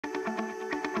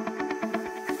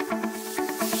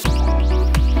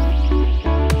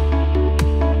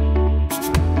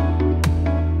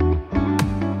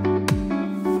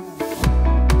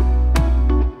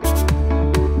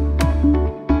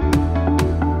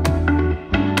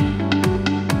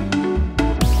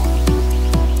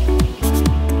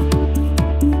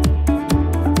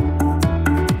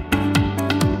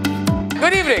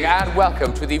and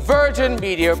welcome to the Virgin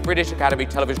Media British Academy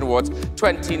Television Awards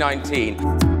 2019.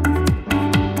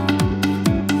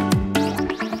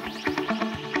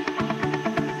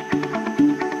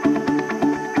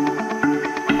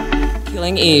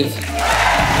 Killing Eve.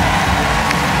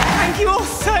 Thank you all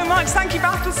so much. Thank you,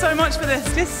 BAFTA, so much for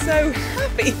this. Just so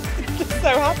happy. Just so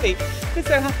happy. Just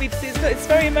so happy to see it. It's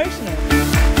very emotional.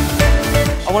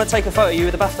 I want to take a photo of you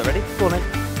with the BAFTA. Ready? Go on then.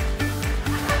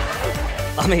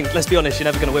 I mean, let's be honest, you're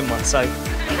never going to win one, so...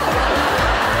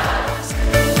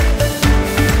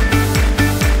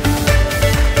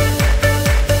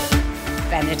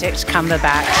 Benedict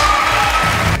Cumberbatch.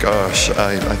 Gosh,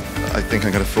 I think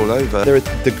I'm going to fall over. There are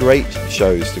the great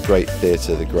shows, the great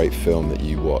theatre, the great film that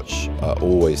you watch are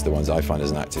always the ones I find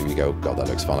as an actor you go, God, that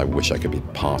looks fun, I wish I could be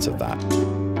part of that.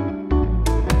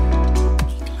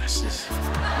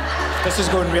 This is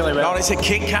going really well. No, it's a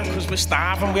Kit Kat because we're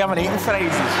starving. We haven't eaten for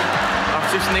ages.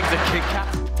 I've just nicked a Kit Kat.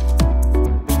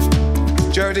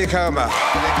 Jodie Comer.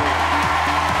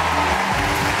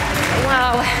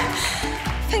 Wow.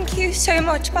 Thank you so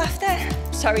much,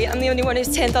 BAFTA. Sorry, I'm the only one who's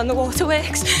turned on the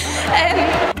waterworks.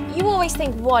 You always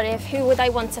think, what if? Who would I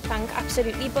want to thank?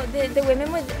 Absolutely. But the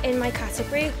women in my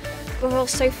category were all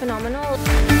so phenomenal.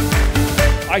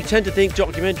 I tend to think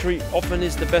documentary often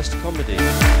is the best comedy.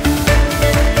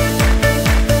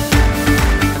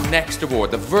 Next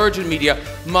award, the Virgin Media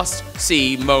Must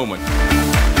See Moment. The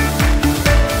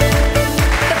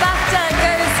BAFTA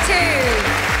goes to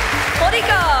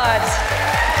Bodyguard.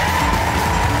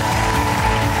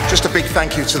 Just a big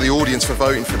thank you to the audience for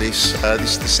voting for this.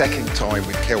 This is the second time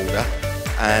we've killed her.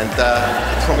 And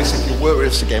I promise if you work with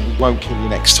us again, we won't kill you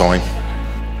next time.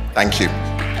 Thank you.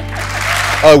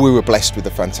 Oh, we were blessed with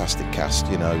a fantastic cast,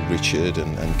 you know, Richard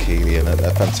and Keely, and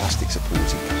a fantastic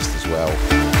supporting cast as well.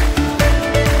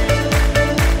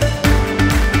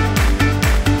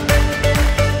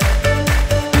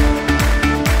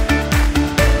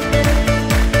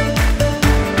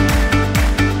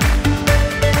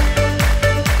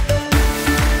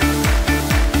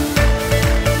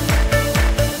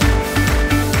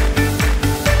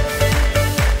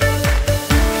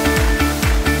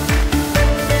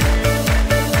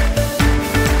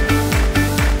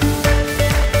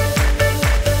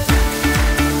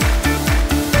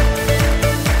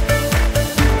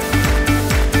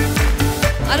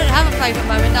 Favourite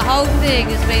moment. The whole thing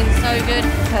has been so good.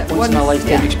 Once in a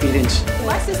lifetime experience.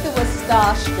 My sister was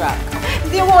starstruck.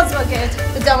 The awards were good.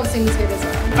 The dancing was good as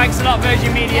well. Thanks a lot,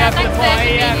 Virgin Media, for the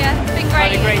party.